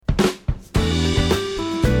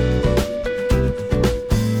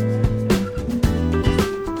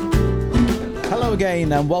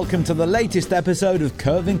again and welcome to the latest episode of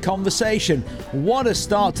Curve in Conversation. What a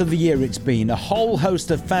start to the year it's been. A whole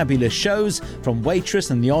host of fabulous shows, from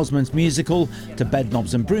Waitress and the Osmonds musical to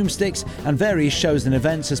Bedknobs and Broomsticks, and various shows and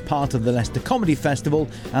events as part of the Leicester Comedy Festival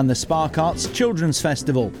and the Spark Arts Children's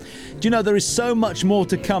Festival. Do you know there is so much more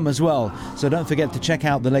to come as well, so don't forget to check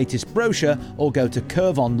out the latest brochure or go to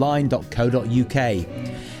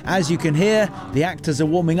curveonline.co.uk. As you can hear, the actors are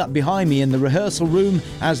warming up behind me in the rehearsal room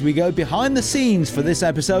as we go behind the scenes for this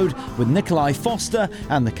episode with Nikolai Foster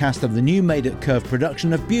and the cast of the new Made at Curve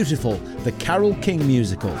production of Beautiful, the Carole King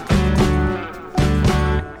musical.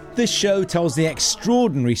 This show tells the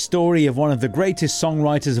extraordinary story of one of the greatest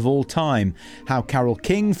songwriters of all time, how Carole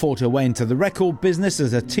King fought her way into the record business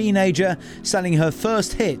as a teenager, selling her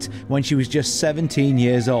first hit when she was just 17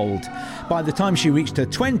 years old. By the time she reached her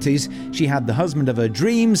 20s, she had the husband of her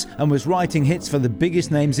dreams and was writing hits for the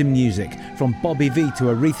biggest names in music, from Bobby Vee to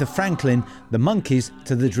Aretha Franklin, the Monkees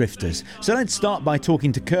to the Drifters. So let's start by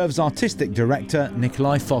talking to Curve's artistic director,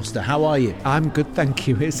 Nikolai Foster. How are you? I'm good, thank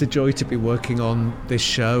you. It's a joy to be working on this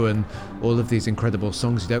show and all of these incredible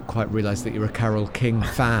songs. You don't quite realise that you're a Carole King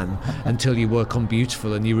fan until you work on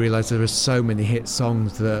Beautiful and you realise there are so many hit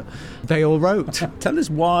songs that they all wrote. Tell us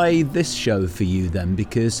why this show for you then,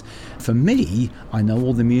 because for me, I know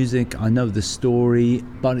all the music, I know the story,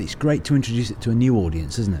 but it's great to introduce it to a new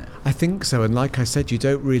audience, isn't it? I think so, and like I said, you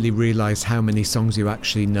don't really realise how many songs you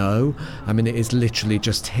actually know. I mean, it is literally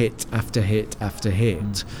just hit after hit after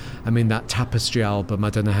hit. I mean, that Tapestry album,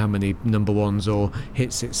 I don't know how many number ones or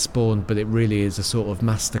hits it spawned, but it really is a sort of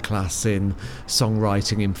masterclass in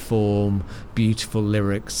songwriting, in form, beautiful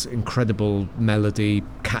lyrics, incredible melody,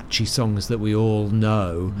 catchy songs that we all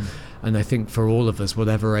know. And I think for all of us,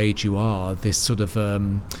 whatever age you are, this sort of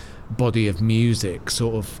body of music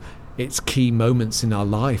sort of, it's key moments in our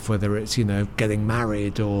life, whether it's, you know, getting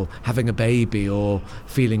married or having a baby or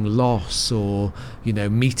feeling loss or, you know,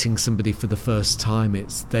 meeting somebody for the first time.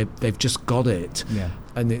 It's they've just got it. Yeah.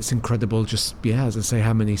 And it's incredible just, as I say,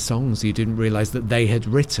 how many songs you didn't realise that they had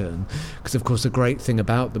written. Because, of course, the great thing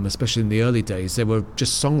about them, especially in the early days, they were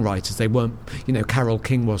just songwriters. They weren't, you know, Carole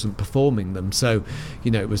King wasn't performing them. So,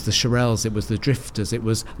 you know, it was the Shirelles, it was the Drifters, it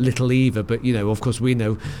was Little Eva. But, you know, of course, we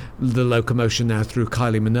know the Locomotion now through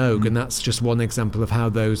Kylie Minogue. And that's just one example of how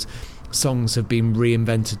those songs have been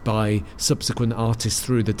reinvented by subsequent artists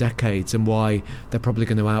through the decades and why they're probably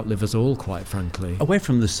going to outlive us all, quite frankly. Away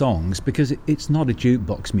from the songs, because it's not a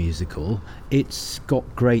jukebox musical, it's got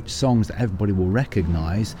great songs that everybody will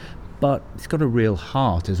recognise, but it's got a real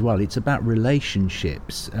heart as well. It's about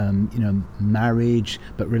relationships, marriage,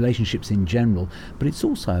 but relationships in general. But it's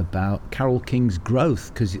also about Carole King's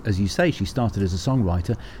growth, because, as you say, she started as a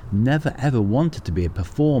songwriter, never ever wanted to be a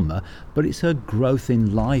performer, but it's her growth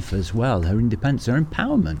in life as well, her independence, her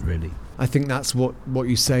empowerment, really. I think that's what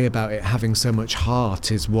you say about it having so much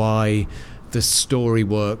heart is why the story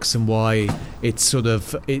works and why it's sort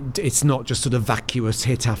of it's not just sort of vacuous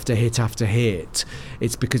hit after hit after hit.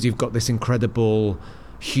 It's because you've got this incredible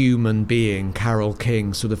human being, Carole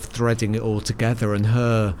King, sort of threading it all together, and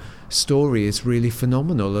her story is really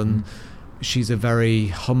phenomenal. And she's a very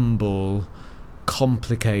humble,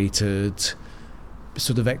 complicated,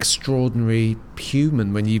 sort of extraordinary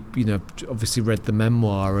human. When you obviously read the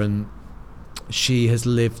memoir, and she has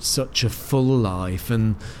lived such a full life,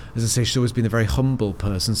 and as I say, she's always been a very humble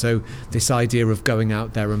person. So this idea of going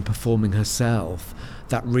out there and performing herself,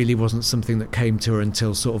 that really wasn't something that came to her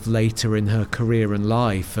until sort of later in her career and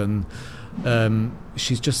life. And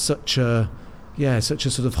she's just such a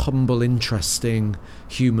sort of humble, interesting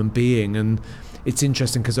human being. And it's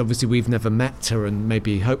interesting because obviously we've never met her, and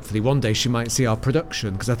maybe hopefully one day she might see our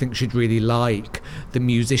production, because I think she'd really like the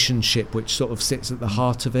musicianship which sort of sits at the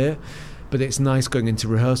heart of it. But it's nice going into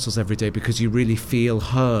rehearsals every day because you really feel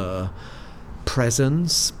her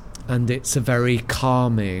presence, and it's a very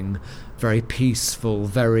calming, very peaceful,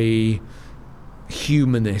 very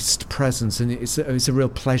humanist presence, and it's a real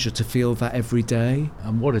pleasure to feel that every day.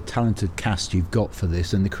 And what a talented cast you've got for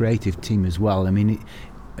this, and the creative team as well. I mean,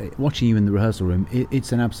 watching you in the rehearsal room,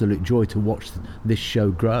 it's an absolute joy to watch this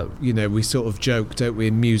show grow. You know, we sort of joke, don't we,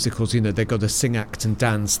 in musicals, you know, they've got to sing, act and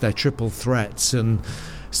dance, they're triple threats. And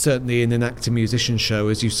certainly in an actor-musician show,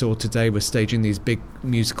 as you saw today, we're staging these big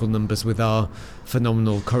musical numbers with our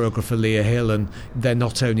phenomenal choreographer Leah Hill, and they're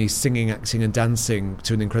not only singing, acting and dancing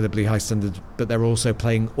to an incredibly high standard, but they're also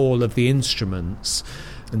playing all of the instruments.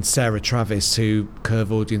 And Sarah Travis, who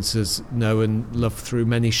Curve audiences know and love through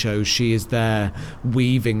many shows, she is there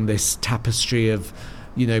weaving this tapestry of,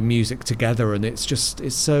 you know, music together. And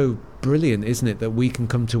it's so brilliant, isn't it, that we can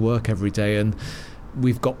come to work every day and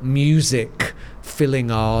we've got music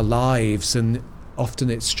filling our lives, and often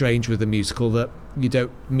it's strange with a musical that you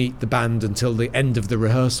don't meet the band until the end of the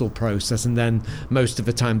rehearsal process, and then most of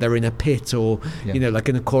the time they're in a pit or, like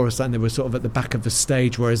in a chorus line, they were sort of at the back of the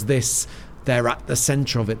stage, whereas this, they're at the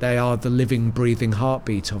centre of it. They are the living, breathing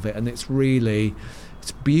heartbeat of it, and it's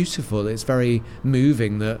beautiful. It's very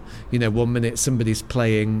moving that, 1 minute somebody's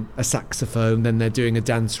playing a saxophone, then they're doing a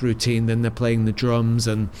dance routine, then they're playing the drums.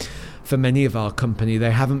 And for many of our company,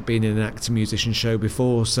 they haven't been in an actor-musician show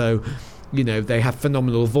before, so they have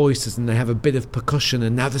phenomenal voices and they have a bit of percussion,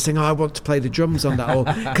 and now they're saying, I want to play the drums on that, or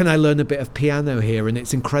can I learn a bit of piano here? And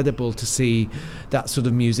it's incredible to see that sort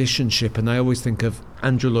of musicianship. And I always think of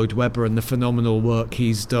Andrew Lloyd Webber and the phenomenal work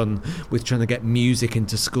he's done with trying to get music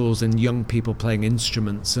into schools and young people playing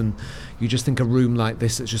instruments. And you just think a room like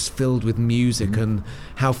this that's just filled with music, and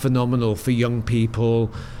how phenomenal for young people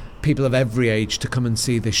of every age to come and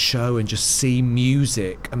see this show and just see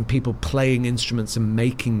music and people playing instruments and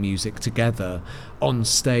making music together on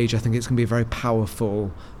stage. I think it's going to be a very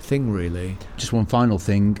powerful thing, really. Just one final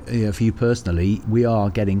thing for you personally. We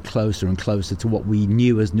are getting closer and closer to what we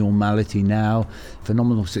knew as normality now.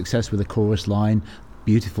 Phenomenal success with the chorus line.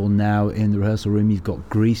 Beautiful now in the rehearsal room. You've got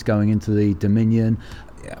Grease going into the Dominion.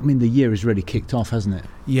 I mean, the year has really kicked off, hasn't it?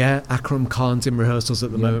 Yeah, Akram Khan's in rehearsals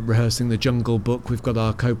at the moment, rehearsing The Jungle Book. We've got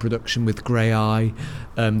our co-production with Grey Eye,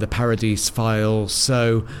 the Paradise Files.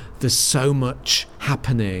 So there's so much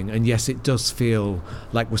happening. And yes, it does feel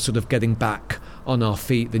like we're sort of getting back on our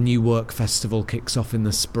feet. The New Work Festival kicks off in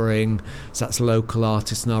the spring. So that's local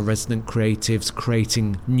artists and our resident creatives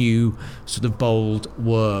creating new sort of bold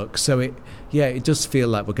work. So it does feel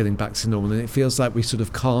like we're getting back to normal, and it feels like we sort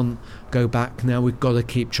of can't go back now. We've got to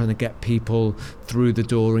keep trying to get people through the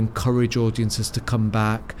door, encourage audiences to come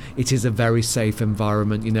back. It is a very safe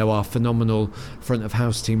environment. Our phenomenal front of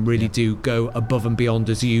house team really do go above and beyond,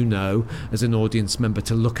 as as an audience member,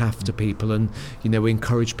 to look after people, and we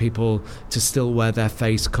encourage people to still wear their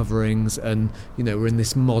face coverings, and we're in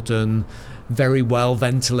this modern, very well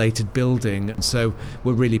ventilated building, and so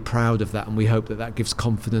we're really proud of that, and we hope that gives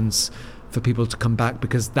confidence for people to come back,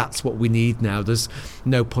 because that's what we need now. There's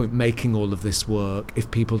no point making all of this work if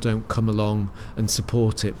people don't come along and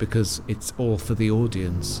support it, because it's all for the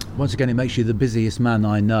audience. Once again, it makes you the busiest man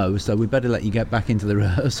I know, so we better let you get back into the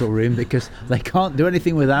rehearsal room, because they can't do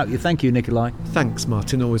anything without you. Thank you, Nikolai. Thanks,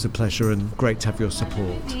 Martin. Always a pleasure and great to have your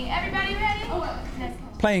support. Everybody ready?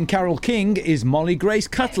 Playing Carole King is Molly Grace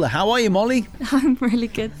Cutler. How are you, Molly? I'm really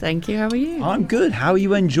good, thank you. How are you? I'm good. How are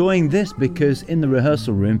you enjoying this? Because in the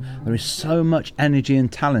rehearsal room, there is so much energy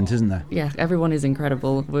and talent, isn't there? Yeah, everyone is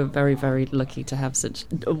incredible. We're very, very lucky to have such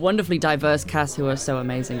a wonderfully diverse cast who are so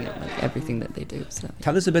amazing at everything that they do. So.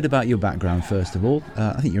 Tell us a bit about your background, first of all.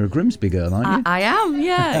 I think you're a Grimsby girl, aren't you? I am,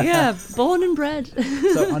 yeah. Born and bred.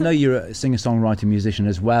 So I know you're a singer-songwriter, musician,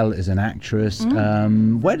 as well as an actress.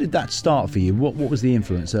 Where did that start for you? What was the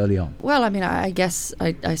influence early on? Well, I mean, I guess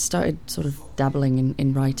I started sort of dabbling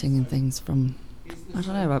in writing and things from, I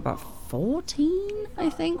don't know, about 14, I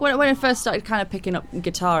think. When I first started kind of picking up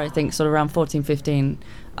guitar, I think sort of around 14, 15,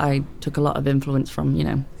 I took a lot of influence from,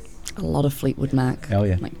 a lot of Fleetwood Mac,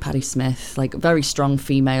 like Patti Smith, like very strong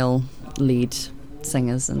female lead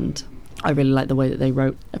singers, and I really like the way that they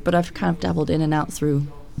wrote. But I've kind of dabbled in and out through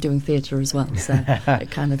doing theatre as well, so it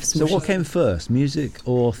kind of So what came first, music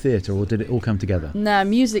or theatre, or did it all come together? No,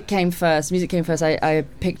 music came first. I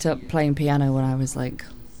picked up playing piano when I was like,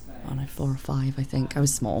 4 or 5, I think. I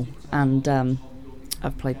was small, and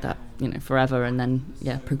I've played that forever, and then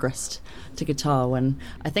progressed to guitar when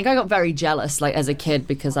I think I got very jealous like as a kid,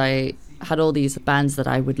 because I had all these bands that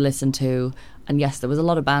I would listen to, and yes, there was a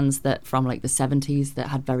lot of bands that from like the 70s that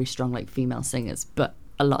had very strong like female singers, but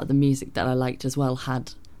a lot of the music that I liked as well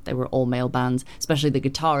they were all male bands, especially the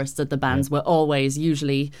guitarists of the bands were always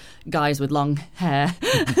usually guys with long hair,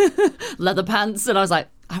 leather pants, and I was like,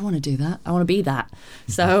 I want to do that. I want to be that.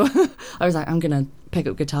 So I was like, I'm going to pick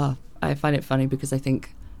up guitar. I find it funny because I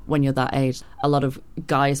think when you're that age, a lot of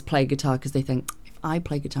guys play guitar because they think, if I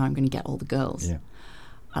play guitar, I'm going to get all the girls. Yeah.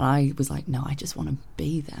 And I was like, no, I just want to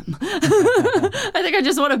be them. I think I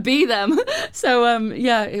just want to be them. So,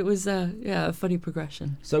 it was a funny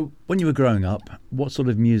progression. So when you were growing up, what sort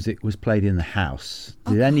of music was played in the house?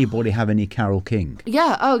 Did anybody have any Carole King?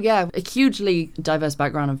 Yeah, a hugely diverse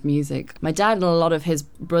background of music. My dad and a lot of his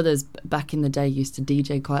brothers back in the day used to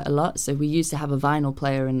DJ quite a lot. So we used to have a vinyl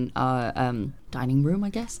player in our dining room, I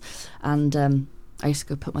guess. And I used to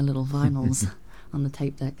go put my little vinyls on the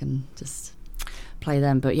tape deck and just play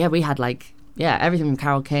them. But yeah, we had like yeah, everything from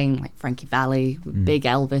Carole King, like Frankie Valli, big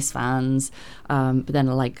Elvis fans. But then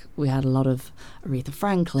like we had a lot of Aretha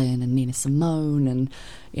Franklin and Nina Simone, and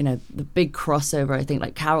you know, the big crossover. I think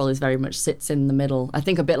like Carole is very much sits in the middle. I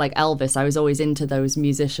think a bit like Elvis, I was always into those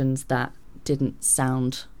musicians that didn't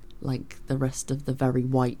sound like the rest of the very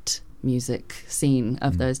white music scene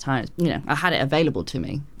of those times. You know, I had it available to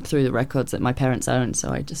me through the records that my parents owned, so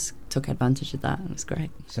I just took advantage of that, and it was great.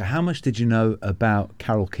 So how much did you know about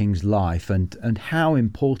Carole King's life and how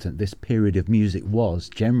important this period of music was,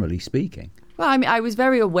 generally speaking? Well, I mean, I was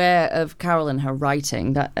very aware of Carole and her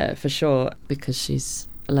writing, that for sure, because she's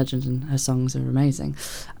a legend and her songs are amazing.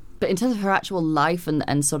 But in terms of her actual life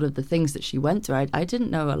and sort of the things that she went through, I didn't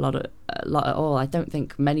know a lot at all. I don't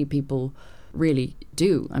think many people really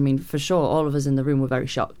do. I mean, for sure, all of us in the room were very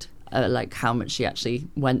shocked like how much she actually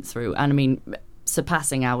went through. And I mean,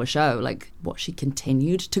 surpassing our show, like what she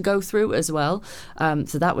continued to go through as well.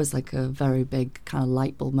 So that was like a very big kind of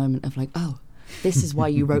light bulb moment of like, oh, this is why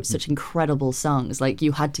you wrote such incredible songs. Like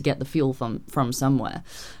you had to get the fuel from somewhere.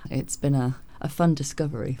 It's been a fun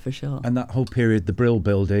discovery for sure. And that whole period, the Brill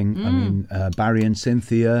Building, I mean, Barry and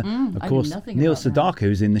Cynthia, of course, Neil Sedaka,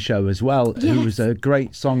 who's in the show as well, who was a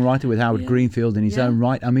great songwriter with Howard Greenfield in his own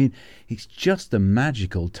right. I mean, it's just a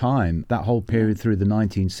magical time, that whole period through the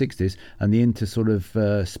 1960s, and the sort of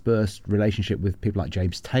interspersed relationship with people like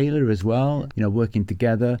James Taylor as well, you know, working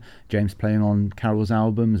together, James playing on Carole's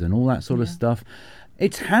albums and all that sort of stuff.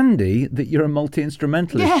 It's handy that you're a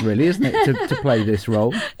multi-instrumentalist, really, isn't it, to play this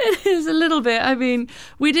role? It is a little bit. I mean,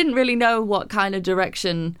 we didn't really know what kind of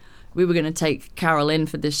direction we were going to take Carole in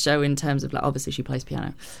for this show in terms of, like, obviously she plays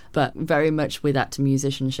piano, but very much with that to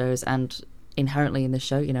musician shows. And inherently in the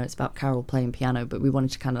show, you know, it's about Carole playing piano, but we wanted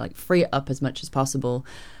to kind of like free it up as much as possible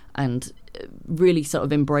and really sort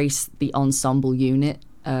of embrace the ensemble unit,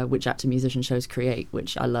 which actor musician shows create,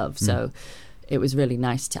 which I love. So it was really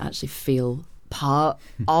nice to actually feel part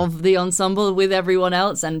of the ensemble with everyone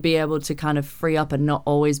else and be able to kind of free up and not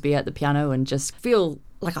always be at the piano and just feel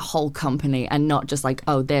like a whole company and not just like,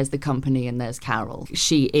 oh, there's the company and there's Carole.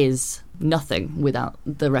 She is nothing without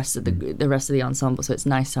the rest of the ensemble. So it's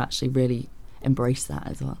nice to actually really embrace that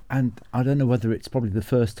as well. And I don't know whether it's probably the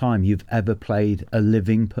first time you've ever played a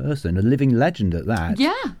living person, a living legend at that.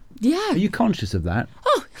 Yeah. Are you conscious of that?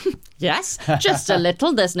 Oh, yes, just a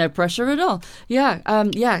little. There's no pressure at all. Yeah,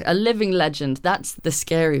 a living legend. That's the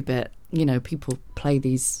scary bit. You know, people play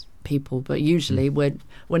these people, but usually we're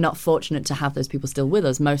not fortunate to have those people still with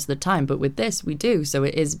us most of the time. But with this, we do. So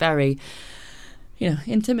it is very, you know,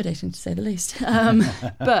 intimidating to say the least.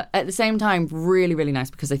 But at the same time, really, really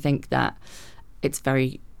nice, because I think that it's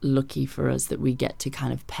very lucky for us that we get to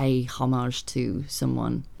kind of pay homage to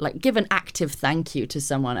someone, like give an active thank you to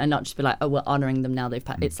someone and not just be like, oh, we're honouring them now they've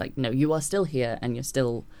It's like, no, you are still here and you're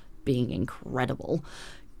still being incredible.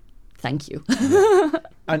 Thank you.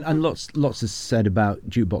 and lots is said about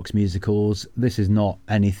jukebox musicals. This is not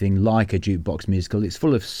anything like a jukebox musical. It's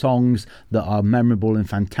full of songs that are memorable and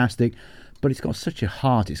fantastic, but it's got such a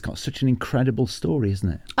heart. It's got such an incredible story, isn't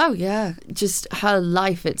it? Oh, yeah. Just her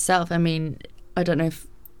life itself. I mean, I don't know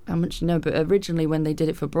how much you know, but originally when they did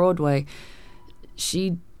it for Broadway,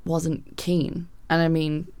 she wasn't keen. And I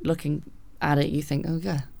mean, looking at it, you think, oh,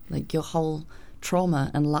 yeah, like your whole trauma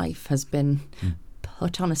and life has been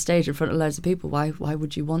put on a stage in front of loads of people. Why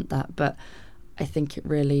would you want that? But I think it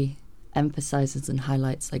really emphasizes and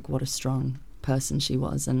highlights like what a strong person she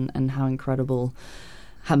was and how incredible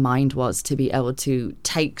her mind was to be able to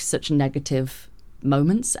take such negative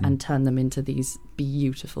moments and turn them into these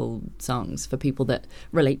beautiful songs for people that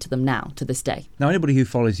relate to them now, to this day. Now, anybody who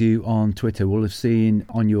follows you on Twitter will have seen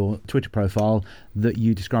on your Twitter profile that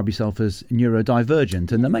you describe yourself as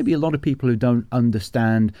neurodivergent, and there may be a lot of people who don't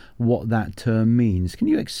understand what that term means. Can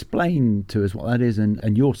you explain to us what that is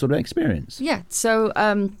and your sort of experience? Yeah, so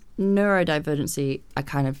neurodivergency, I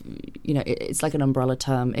kind of, you know, it's like an umbrella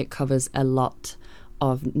term. It covers a lot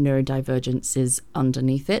of neurodivergences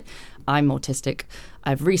underneath it. I'm autistic.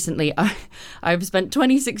 I've spent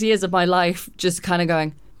 26 years of my life just kind of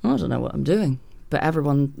going, oh, I don't know what I'm doing. But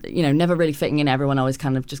everyone, you know, never really fitting in. Everyone always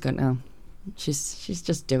kind of just going, oh, she's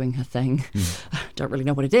just doing her thing. Don't really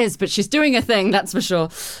know what it is, but she's doing her thing, that's for sure.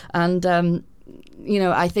 And, you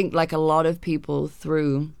know, I think like a lot of people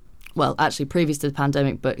through, well, actually previous to the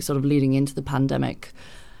pandemic, but sort of leading into the pandemic,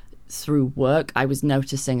 through work, I was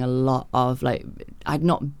noticing a lot of like, I'd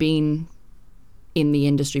not been in the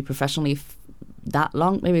industry professionally that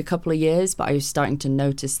long, maybe a couple of years, but I was starting to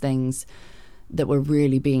notice things that were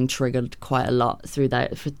really being triggered quite a lot through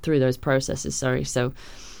those processes. So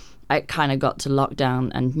I kind of got to lockdown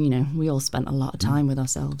and, you know, we all spent a lot of time with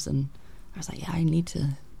ourselves and I was like, yeah, I need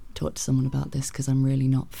to talk to someone about this because I'm really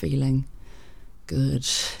not feeling good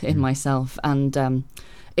in myself. And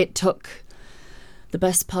it took the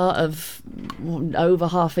best part of over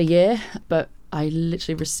half a year, but I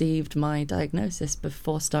literally received my diagnosis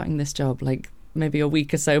before starting this job, like maybe a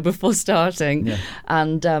week or so before starting. Yeah.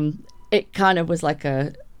 And it kind of was like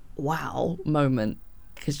a wow moment,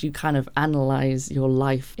 because you kind of analyse your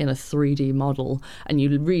life in a 3D model and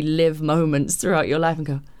you relive moments throughout your life and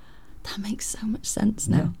go, that makes so much sense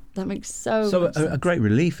now. Yeah. That makes so much a sense. great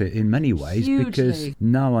relief in many ways. Hugely. Because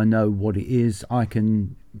now I know what it is, I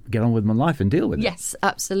can get on with my life and deal with it. Yes,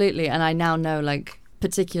 absolutely. And I now know, like,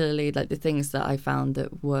 particularly like the things that I found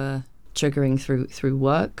that were triggering through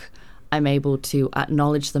work, I'm able to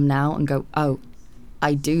acknowledge them now and go, oh,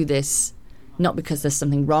 I do this not because there's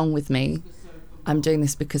something wrong with me. I'm doing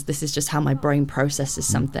this because this is just how my brain processes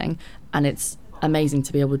something. And it's amazing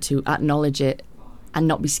to be able to acknowledge it and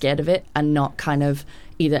not be scared of it, and not kind of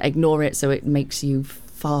either ignore it so it makes you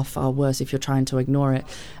far, far worse if you're trying to ignore it,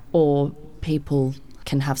 or people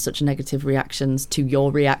can have such negative reactions to your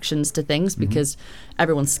reactions to things because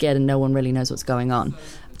everyone's scared and no one really knows what's going on.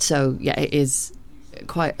 So yeah, it is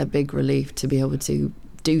quite a big relief to be able to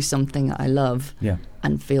do something that I love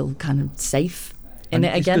and feel kind of safe in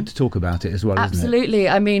it again. It's good to talk about it as well, Absolutely.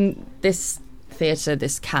 isn't it? I mean, this theatre,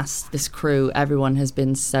 this cast, this crew, everyone has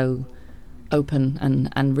been so open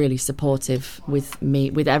and really supportive with me,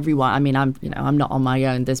 with everyone. I mean, I'm not on my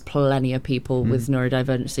own. There's plenty of people with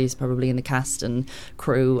neurodivergencies probably in the cast and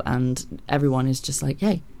crew, and everyone is just like,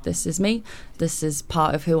 hey, this is me. This is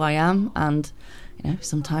part of who I am. And,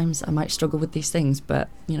 sometimes I might struggle with these things, but,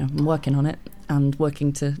 I'm working on it and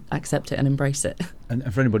working to accept it and embrace it.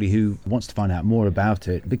 And for anybody who wants to find out more about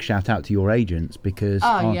it, big shout out to your agents, because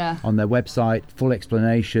on their website, full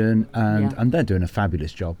explanation, and they're doing a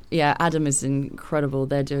fabulous job. Yeah, Adam is incredible.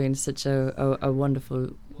 They're doing such a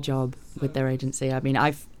wonderful job with their agency. I mean,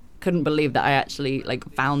 I couldn't believe that I actually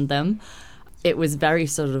found them. It was very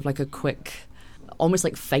sort of like a quick, almost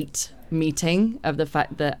like fate meeting of the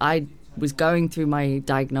fact that I was going through my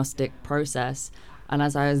diagnostic process, and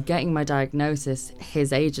as I was getting my diagnosis,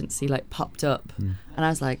 his agency popped up, and I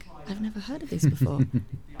was like, I've never heard of this before.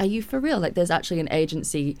 Are you for real? There's actually an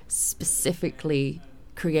agency specifically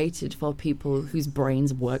created for people whose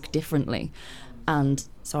brains work differently. And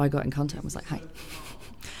so I got in contact and was like, hi,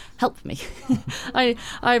 help me.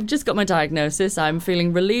 I've just got my diagnosis. I'm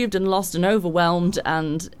feeling relieved and lost and overwhelmed,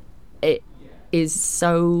 and it is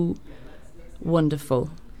so wonderful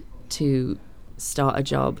to start a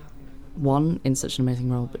job, one, in such an amazing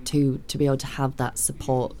role, but two, to be able to have that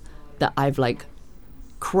support that I've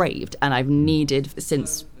craved and I've needed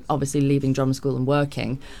since obviously leaving drama school and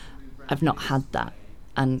working. I've not had that,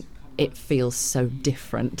 and it feels so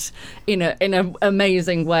different in an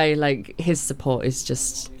amazing way. His support is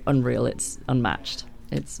just unreal. It's unmatched.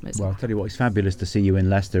 It's amazing. Well, I'll tell you what, it's fabulous to see you in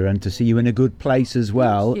Leicester and to see you in a good place as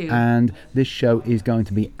well. Thank you. And this show is going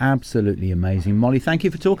to be absolutely amazing. Molly, thank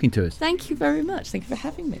you for talking to us. Thank you very much. Thank you for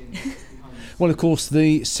having me. Well, of course,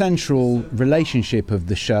 the central relationship of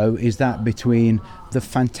the show is that between the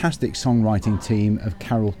fantastic songwriting team of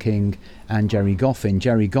Carole King and Gerry Goffin.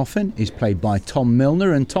 Gerry Goffin is played by Tom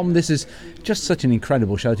Milner, and Tom, this is just such an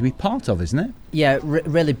incredible show to be part of, isn't it? Yeah,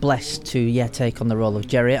 really blessed to take on the role of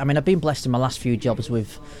Gerry. I mean, I've been blessed in my last few jobs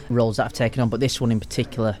with roles that I've taken on, but this one in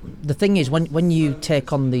particular. The thing is, when you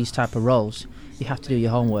take on these type of roles, you have to do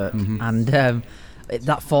your homework, and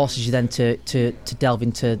that forces you then to delve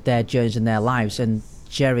into their journeys and their lives. And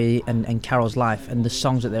Gerry and Carole's life and the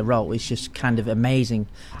songs that they wrote is just kind of amazing.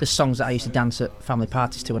 The songs that I used to dance at family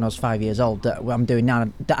parties to when I was 5 years old, that I'm doing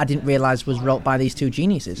now, that I didn't realise was wrote by these two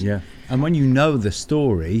geniuses. Yeah, and when you know the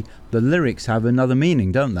story, the lyrics have another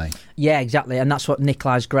meaning, don't they? Yeah, exactly, and that's what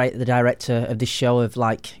Nikolai's great, the director of this show, of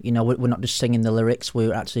we're not just singing the lyrics,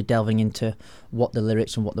 we're actually delving into what the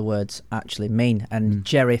lyrics and what the words actually mean. And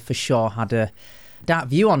Gerry for sure had a dark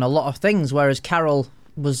view on a lot of things, whereas Carole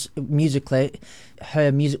was musically,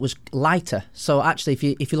 her music was lighter. So actually, if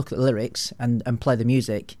you look at the lyrics and play the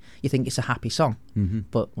music, you think it's a happy song.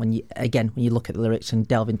 But when you look at the lyrics and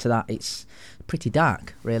delve into that, it's pretty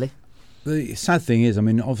dark, really. The sad thing is, I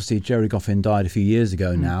mean, obviously Gerry Goffin died a few years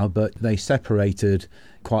ago now, but they separated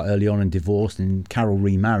quite early on and divorced, and Carole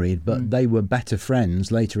remarried, but they were better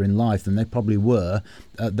friends later in life than they probably were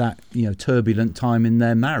at that turbulent time in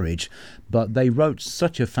their marriage. But they wrote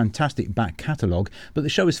such a fantastic back catalogue. But the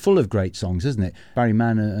show is full of great songs, isn't it? Barry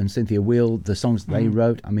Mann and Cynthia Weil, the songs they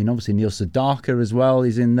wrote. I mean, obviously Neil Sedaka as well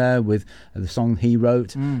is in there with the song he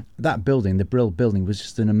wrote. That building, the Brill building, was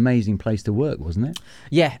just an amazing place to work, wasn't it?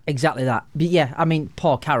 Yeah, exactly that. But yeah, I mean,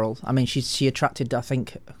 poor Carole. I mean, she attracted, I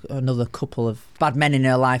think, another couple of bad men in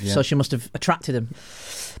her life, so she must have attracted him.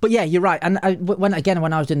 But yeah, you're right. And when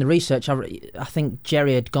I was doing the research, I think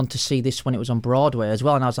Jerry had gone to see this when it was on Broadway as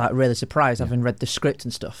well, and I was like really surprised, having read the script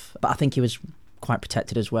and stuff. But I think he was quite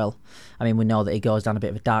protected as well. I mean, we know that he goes down a bit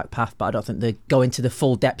of a dark path, but I don't think they go into the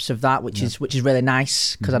full depths of that, which is really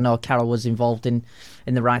nice, because I know Carol was involved in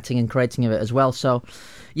the writing and creating of it as well. So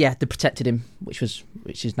yeah, they protected him, which is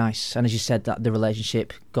nice. And as you said, that the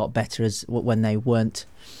relationship got better as when they weren't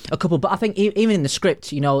a couple. But I think even in the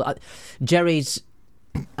script, Jerry's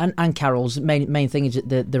and Carol's main thing is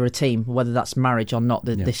that they're a team, whether that's marriage or not.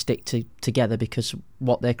 They stick together, because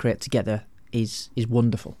what they create together is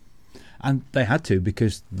wonderful. And they had to,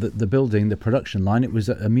 because the building, the production line, it was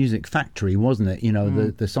a music factory, wasn't it?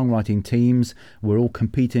 The songwriting teams were all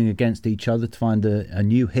competing against each other to find a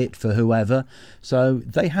new hit for whoever. So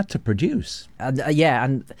they had to produce. And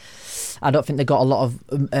I don't think they got a lot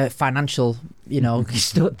of financial,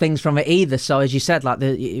 things from it either. So as you said,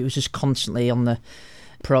 it was just constantly on the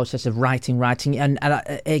process of writing. And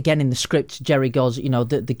again, in the script, Jerry goes,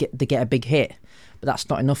 they get a big hit. But that's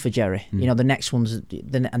not enough for Jerry. The next one's, and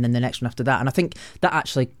then the next one after that. And I think that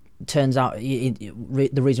actually turns out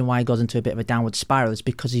the reason why he goes into a bit of a downward spiral is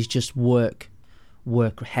because he's just work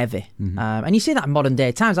heavy. And you see that in modern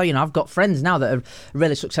day times. I've got friends now that are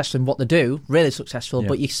really successful in what they do, really successful,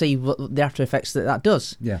 but you see what the after effects that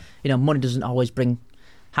does. Yeah. Money doesn't always bring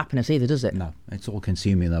happiness either, does it? No, it's all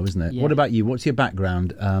consuming though, isn't it? Yeah. What about you? What's your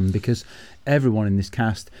background? Because everyone in this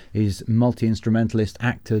cast is multi-instrumentalist,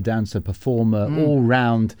 actor, dancer, performer,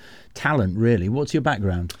 all-round talent, really. What's your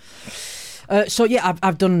background?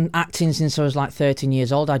 I've done acting since I was 13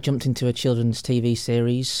 years old. I jumped into a children's TV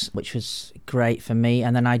series, which was great for me,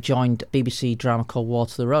 and then I joined a BBC drama called War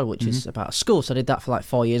to the Road, which is about a school, so I did that for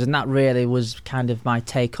 4 years, and that really was kind of my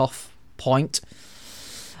take-off point.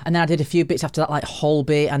 And then I did a few bits after that, like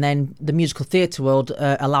Holby, and then the musical theatre world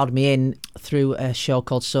allowed me in through a show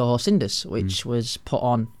called Soho Cinders, which was put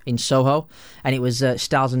on in Soho, and it was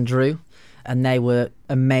Styles and Drew, and they were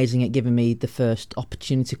amazing at giving me the first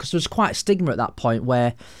opportunity, because there was quite a stigma at that point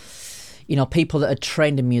where, people that had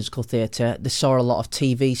trained in musical theatre, they saw a lot of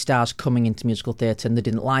TV stars coming into musical theatre and they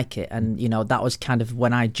didn't like it, and that was kind of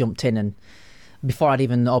when I jumped in, and before I'd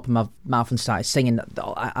even opened my mouth and started singing,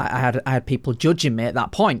 I had people judging me at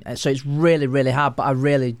that point. So it's really, really hard. But I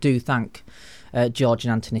really do thank George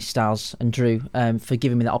and Anthony, Styles and Drew for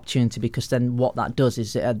giving me that opportunity, because then what that does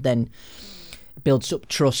is it then builds up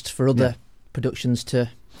trust for other productions to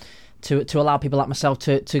allow people like myself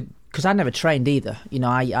to because I never trained either.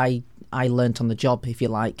 I learnt on the job, if you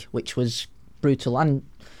like, which was brutal. And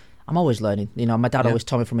I'm always learning. My dad always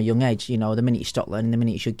told me from a young age, the minute you stop learning, the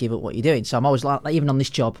minute you should give up what you're doing. So I'm always even on this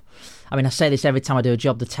job. I mean, I say this every time I do a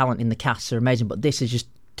job, the talent in the cast are amazing, but this is just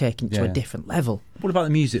taken to a different level. What about the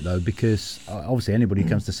music though? Because obviously anybody who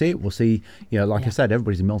comes to see it will see, I said,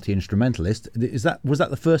 everybody's a multi-instrumentalist. Was that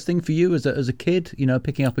the first thing for you as a kid,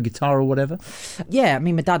 picking up a guitar or whatever? Yeah, I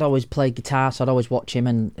mean, my dad always played guitar, so I'd always watch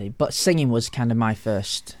him, but singing was kind of my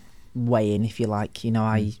first way in, if you like.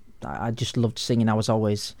 I just loved singing.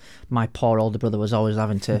 My poor older brother was always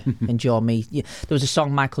having to endure me. There was a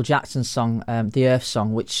song, Michael Jackson's song, The Earth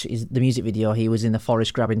Song, which is the music video. He was in the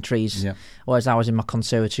forest grabbing trees, whereas I was in my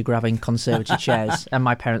conservatory grabbing conservatory chairs, and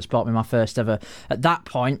my parents bought me my first ever, at that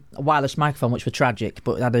point, a wireless microphone, which were tragic,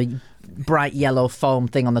 but it had a bright yellow foam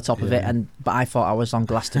thing on the top of it, but I thought I was on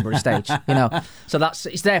Glastonbury stage, So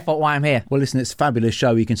it's their fault why I'm here. Well, listen, it's a fabulous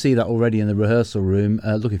show. You can see that already in the rehearsal room.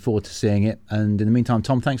 Looking forward to seeing it. And in the meantime,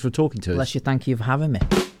 Tom, thanks for talking to us. Bless you. Thank you for having me.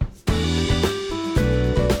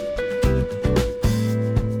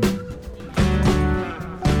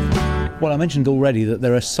 Well, I mentioned already that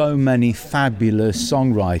there are so many fabulous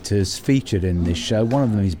songwriters featured in this show. One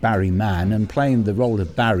of them is Barry Mann, and playing the role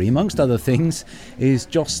of Barry, amongst other things, is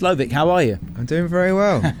Josh Slovic. How are you? I'm doing very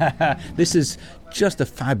well. This is just a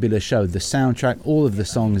fabulous show. The soundtrack, all of the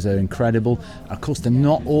songs are incredible. Of course, they're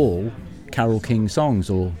not all Carole King songs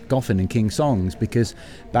or Goffin and King songs, because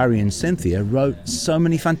Barry and Cynthia wrote so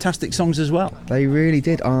many fantastic songs as well. They really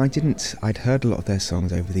did. I'd heard a lot of their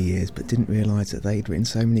songs over the years, but didn't realise that they'd written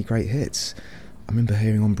so many great hits. I remember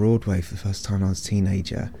hearing on Broadway for the first time I was a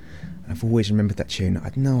teenager. I've always remembered that tune. I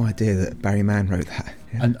had no idea that Barry Mann wrote that.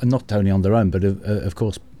 Yeah. And not only on their own, but of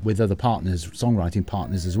course with other partners, songwriting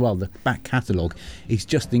partners as well. The back catalogue is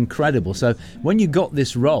just incredible. So when you got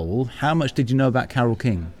this role, how much did you know about Carole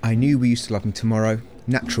King? I knew We Used to Love Him Tomorrow,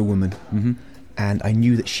 Natural Woman, and I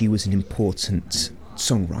knew that she was an important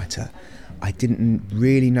songwriter. I didn't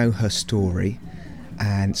really know her story,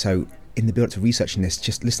 and so in the build-up to researching this,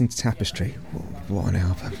 just listening to Tapestry, what an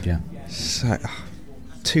album. Yeah. So,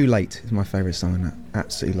 Too Late is my favourite song on that.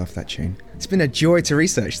 Absolutely love that tune. It's been a joy to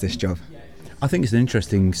research this job. I think it's an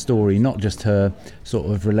interesting story, not just her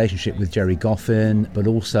sort of relationship with Gerry Goffin, but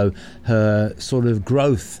also her sort of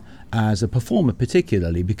growth as a performer,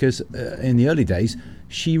 particularly because in the early days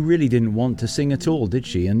she really didn't want to sing at all, did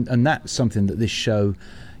she? And that's something that this show,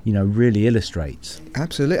 you know, really illustrates.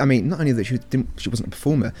 Absolutely. I mean, not only that she wasn't a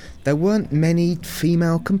performer, there weren't many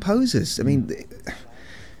female composers. I mean,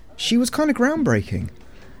 she was kind of groundbreaking.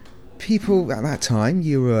 People at that time,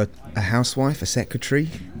 you were a housewife, a secretary,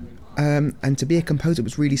 and to be a composer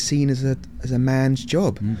was really seen as a man's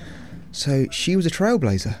job. So she was a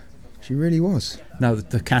trailblazer. She really was. Now,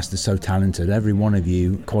 the cast is so talented. Every one of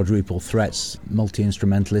you, quadruple threats,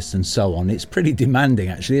 multi-instrumentalists and so on. It's pretty demanding,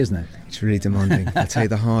 actually, isn't it? It's really demanding. I'll tell you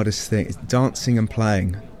the hardest thing is dancing and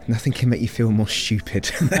playing. Nothing can make you feel more stupid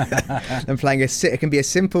than playing it can be a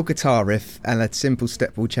simple guitar riff and a simple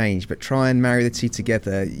step ball change, but try and marry the two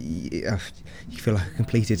together, you feel like a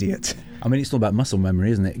complete idiot. I mean, it's all about muscle memory,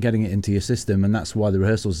 isn't it? Getting it into your system, and that's why the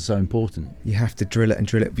rehearsals are so important. You have to drill it and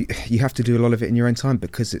drill it. You have to do a lot of it in your own time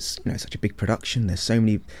because it's, you know, such a big production. There's so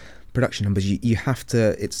many production numbers. You have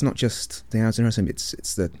to. It's not just the hours in rehearsal.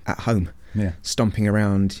 It's the at home, stomping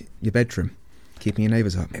around your bedroom, keeping your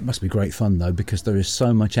neighbours up. It must be great fun, though, because there is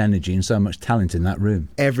so much energy and so much talent in that room.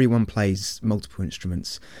 Everyone plays multiple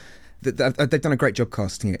instruments. They've done a great job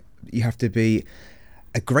casting it. You have to be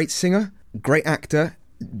a great singer, great actor,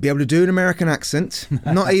 be able to do an American accent,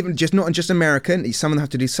 not just American. Some of them have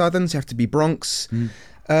to do Southerns, you have to be Bronx.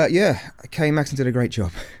 Kay Maxon did a great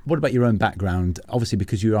job. What about your own background? Obviously,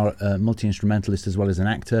 because you are a multi-instrumentalist as well as an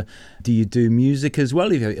actor, do you do music as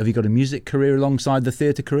well? Have you got a music career alongside the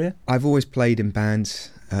theatre career? I've always played in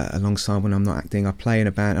bands alongside when I'm not acting. I play in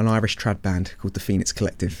a band, an Irish trad band called the Phoenix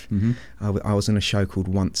Collective. I was in a show called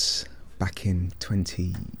Once back in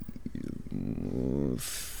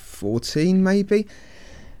 2014 maybe,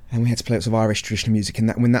 and we had to play lots of Irish traditional music,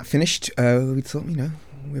 and when that finished, we thought, you know,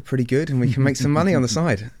 we're pretty good and we can make some money on the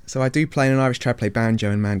side. So I do play in an Irish trad, play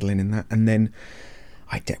banjo and mandolin in that, and then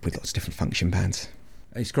I dip with lots of different function bands.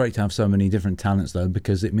 It's great to have so many different talents, though,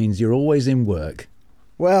 because it means you're always in work.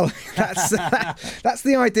 Well, that's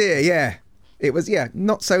the idea, yeah. It was,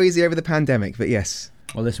 not so easy over the pandemic, but yes.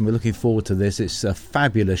 Well, listen, we're looking forward to this. It's a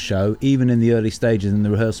fabulous show. Even in the early stages in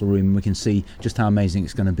the rehearsal room, we can see just how amazing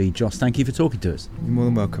it's going to be. Joss, thank you for talking to us. You're more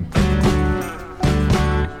than welcome.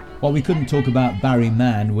 Well, we couldn't talk about Barry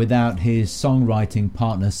Mann without his songwriting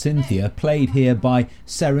partner Cynthia, played here by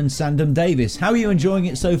Seren Sandham Davis. How are you enjoying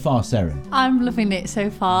it so far, Seren? I'm loving it so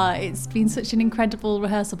far. It's been such an incredible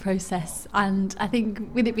rehearsal process, and I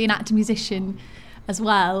think with it being actor-musician as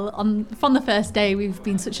well, from the first day we've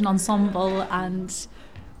been such an ensemble and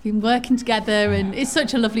been working together, and it's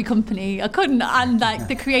such a lovely company. The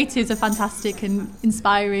creatives are fantastic and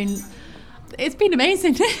inspiring. It's been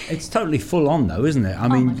amazing. It's totally full on though, isn't it? I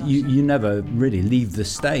mean, you never really leave the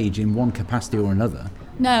stage in one capacity or another.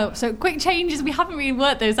 No, so quick changes, we haven't really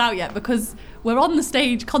worked those out yet because we're on the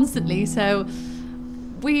stage constantly, so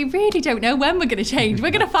we really don't know when we're going to change.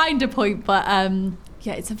 We're going to find a point, but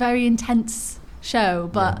it's a very intense show,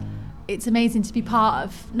 but it's amazing to be part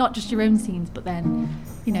of not just your own scenes, but then,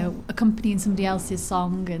 you know, accompanying somebody else's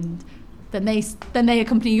song, and then they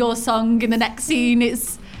accompany your song in the next scene.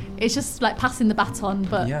 It's just like passing the baton,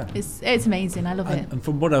 but it's amazing. I love it. And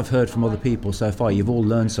from what I've heard from other people so far, you've all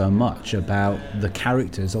learned so much about the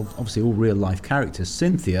characters, obviously all real life characters.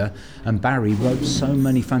 Cynthia and Barry wrote so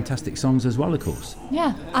many fantastic songs as well, of course.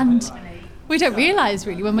 Yeah, and we don't realise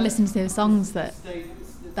really when we're listening to those songs that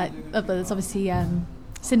there's obviously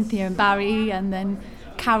Cynthia and Barry, and then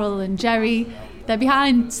Carol and Gerry. They're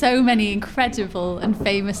behind so many incredible and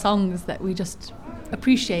famous songs that we just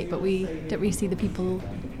appreciate, but we don't really see the people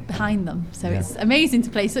behind them. So it's amazing to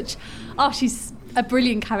play she's a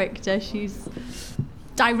brilliant character. She's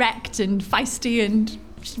direct and feisty and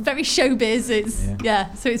very showbiz.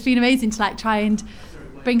 So it's been amazing to try and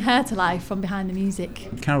bring her to life from behind the music.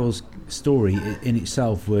 Carol's story in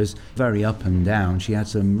itself was very up and down. She had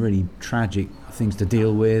some really tragic things to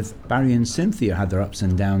deal with. Barry and Cynthia had their ups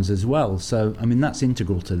and downs as well. So, I mean, that's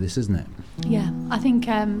integral to this, isn't it? Yeah, I think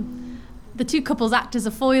the two couples act as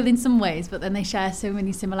a foil in some ways, but then they share so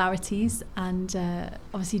many similarities. And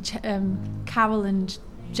obviously Carol and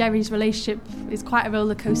Gerry's relationship is quite a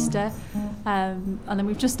roller coaster. And then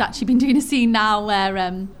we've just actually been doing a scene now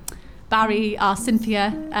where Barry asked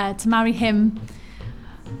Cynthia to marry him,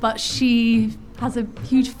 but she has a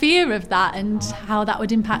huge fear of that and how that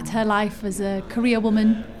would impact her life as a career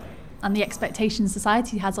woman and the expectations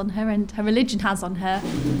society has on her and her religion has on her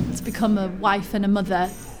to become a wife and a mother.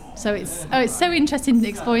 So it's so interesting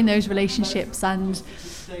exploring those relationships and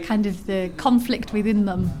kind of the conflict within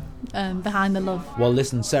them behind the love. Well,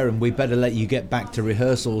 listen, Seren, we better let you get back to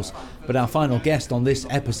rehearsals. But our final guest on this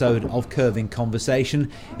episode of Curving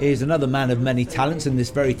Conversation is another man of many talents in this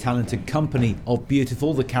very talented company of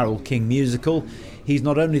Beautiful, the Carole King musical. He's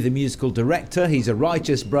not only the musical director, he's a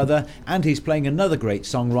righteous brother, and he's playing another great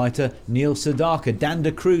songwriter, Neil Sedaka.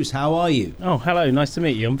 Danda Cruz, how are you? Oh, hello, nice to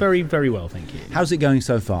meet you. I'm very, very well, thank you. How's it going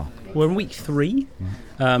so far? We're in week 3,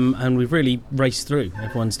 and we've really raced through.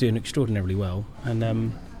 Everyone's doing extraordinarily well,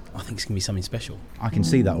 and I think it's going to be something special. I can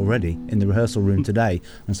see that already in the rehearsal room today,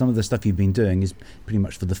 and some of the stuff you've been doing is pretty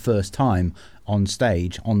much for the first time on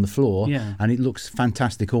stage, on the floor, and it looks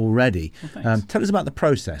fantastic already. Well, tell us about the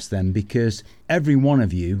process then, because every one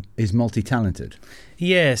of you is multi-talented.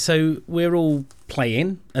 Yeah, so we're all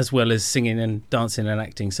playing as well as singing and dancing and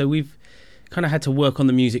acting. So we've kind of had to work on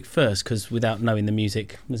the music first, because without knowing the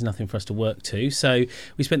music, there's nothing for us to work to. So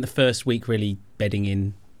we spent the first week really bedding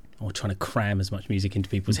in, or trying to cram as much music into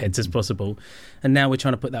people's heads as possible. And now we're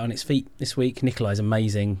trying to put that on its feet this week. Nikolai's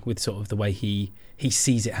amazing with sort of the way he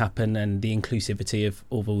sees it happen and the inclusivity of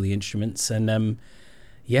all the instruments. And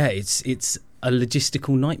it's a logistical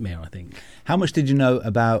nightmare, I think. How much did you know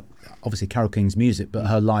about, obviously, Carole King's music, but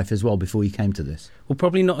her life as well before you came to this? Well,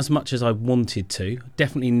 probably not as much as I wanted to.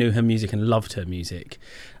 Definitely knew her music and loved her music.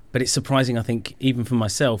 But it's surprising, I think, even for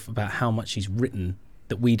myself, about how much she's written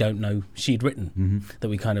that we don't know she'd written, that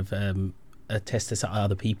we kind of attest to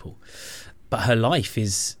other people. But her life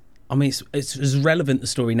is, I mean, it's as relevant a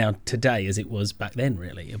story now today as it was back then,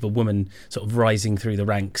 really, of a woman sort of rising through the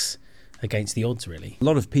ranks against the odds, really. A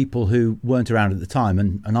lot of people who weren't around at the time,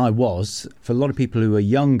 and I was, for a lot of people who are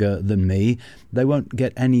younger than me, they won't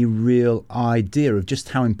get any real idea of just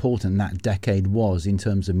how important that decade was in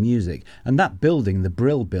terms of music. And that building, the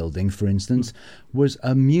Brill building, for instance, was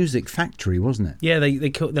a music factory, wasn't it? Yeah, they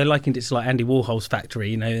likened it to like Andy Warhol's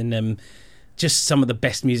factory, you know, and just some of the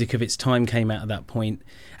best music of its time came out at that point.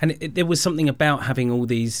 And there was something about having all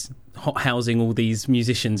these housing all these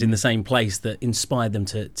musicians in the same place that inspired them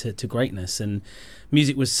to greatness. And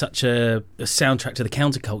music was such a soundtrack to the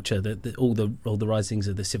counterculture, that all the risings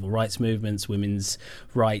of the civil rights movements, women's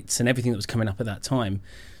rights, and everything that was coming up at that time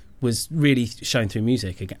was really shown through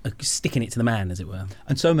music, sticking it to the man, as it were.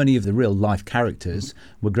 And so many of the real life characters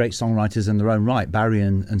were great songwriters in their own right. Barry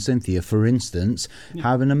and Cynthia, for instance,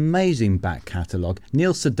 have an amazing back catalogue.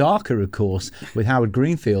 Neil Sedaka, of course, with Howard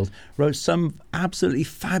Greenfield, wrote some absolutely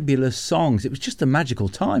fabulous songs. It was just a magical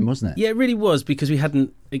time, wasn't it? Yeah, it really was, because we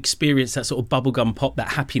hadn't experienced that sort of bubblegum pop, that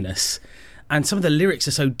happiness. And some of the lyrics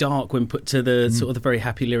are so dark when put to the sort of the very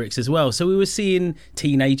happy lyrics as well. So we were seeing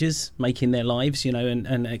teenagers making their lives, you know,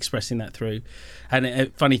 and expressing that through. And a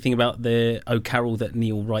funny thing about the Oh Carol that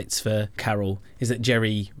Neil writes for Carol is that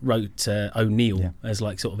Jerry wrote O'Neill as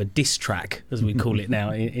like sort of a diss track, as we call it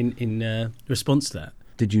now, in response to that.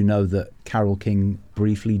 Did you know that Carole King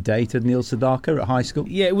briefly dated Neil Sedaka at high school?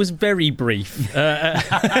 Yeah, it was very brief.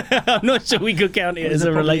 I'm not sure we could count it as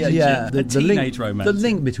a relationship. Yeah, the teenage romance. The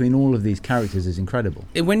link between all of these characters is incredible.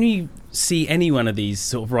 When you see any one of these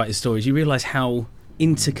sort of writer stories, you realise how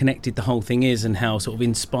interconnected the whole thing is, and how sort of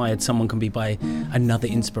inspired someone can be by another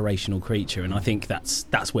inspirational creature. And I think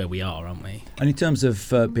that's where we are, aren't we? And in terms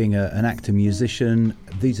of being an actor, musician,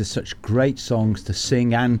 these are such great songs to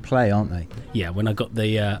sing and play, aren't they? Yeah, when I got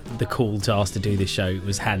the call to ask to do this show, it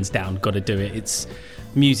was hands down, got to do it. It's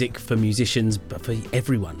music for musicians, but for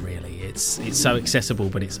everyone, really. It's so accessible,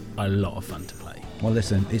 but it's a lot of fun to play. Well,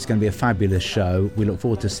 listen, it's going to be a fabulous show. We look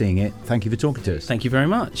forward to seeing it. Thank you for talking to us. Thank you very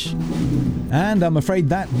much. And I'm afraid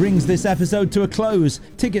that brings this episode to a close.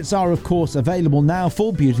 Tickets are, of course, available now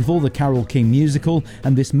for Beautiful, the Carole King musical,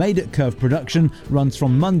 and this Made at Curve production runs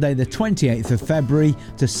from Monday the 28th of February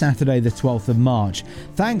to Saturday the 12th of March.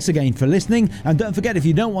 Thanks again for listening, and don't forget, if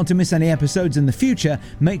you don't want to miss any episodes in the future,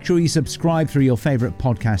 make sure you subscribe through your favourite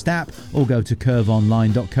podcast app or go to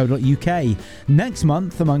curveonline.co.uk. Next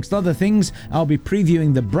month, amongst other things, I'll be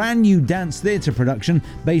previewing the brand new dance theatre production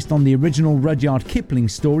based on the original Rudyard Kipling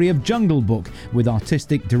story of Jungle Book with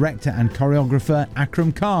artistic director and choreographer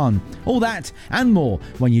Akram Khan. All that and more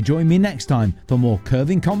when you join me next time for more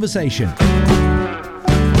Curving Conversation.